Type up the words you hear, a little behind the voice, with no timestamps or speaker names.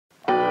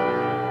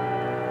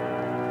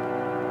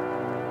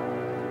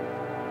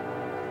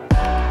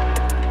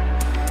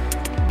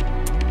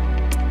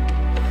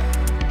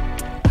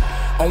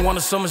On one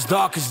of summer's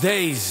darkest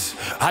days,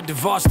 I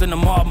divorced and I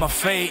marred my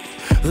fate.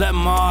 Let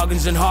my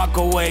organs and heart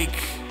go wake.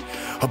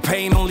 Her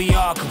pain only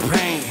I could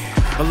paint.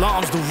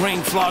 Alarms do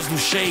ring, flaws do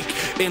shake.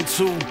 In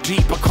too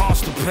deep, I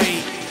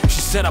constipate.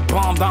 She said I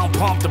bombed, I don't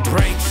pump the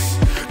brakes.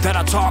 That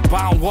I talk, but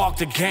I don't walk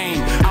the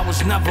game. I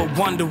was never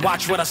one to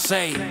watch what I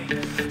say.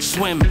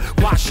 Swim,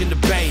 wash in the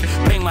bay.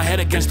 Bang my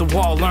head against the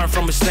wall, learn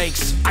from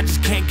mistakes. I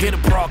just can't get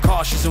abroad,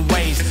 cautious in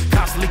ways.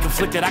 Constantly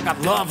conflicted, I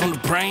got love on the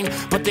brain,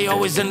 but they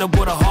always end up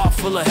with a heart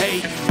full of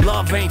hate.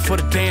 Love ain't for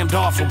the damned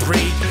awful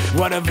breed.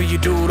 Whatever you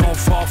do, don't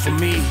fall for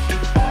me.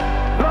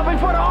 Love ain't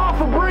for the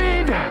awful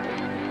breed.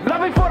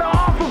 Love ain't for the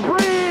awful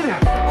breed.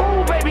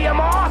 Ooh, baby, I'm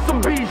an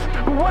awesome beast.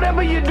 But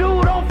whatever you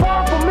do, don't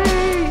fall for me.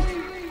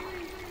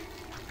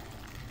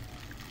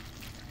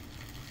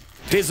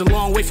 There's a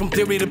long way from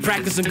theory to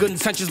practice and good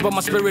intentions, but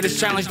my spirit is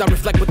challenged. I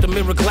reflect with the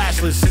mirror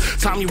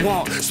glassless. Time you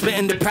want, spit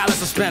in the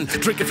palace I spend.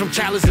 Drinking from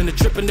chalice and a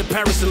trip into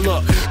Paris and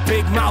look.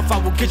 Big mouth, I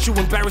will get you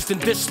embarrassed and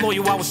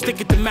disloyal. I will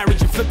stick it to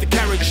marriage and flip the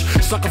carriage.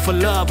 Sucker for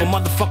love, a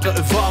motherfucker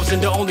evolves,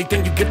 and the only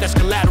thing you get that's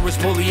collateral is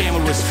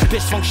polyamorous.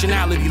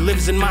 Dysfunctionality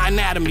lives in my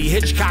anatomy.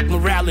 Hitchcock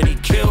morality,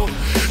 kill.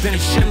 Then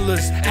it's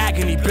Schindler's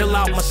agony. Bill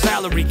out my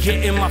salary,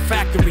 get in my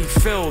factory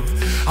filled.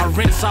 I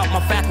rinse out my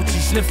faculty,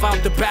 sniff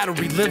out the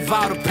battery, live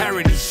out a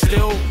parody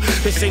still.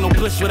 This ain't no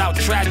bliss without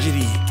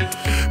tragedy,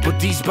 but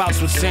these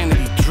bouts with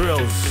sanity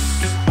drills.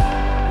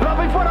 Love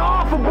ain't for the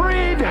awful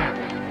breed.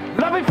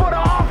 Love ain't for the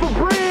awful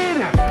breed.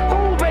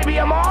 Ooh, baby,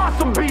 I'm an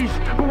awesome beast.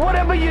 But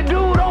whatever you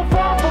do, don't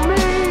fall for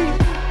me.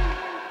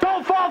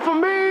 Don't fall for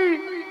me.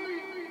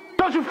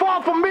 Don't you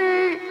fall for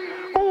me.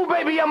 Ooh,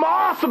 baby, I'm an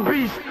awesome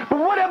beast. But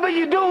whatever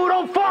you do,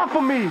 don't fall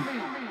for me.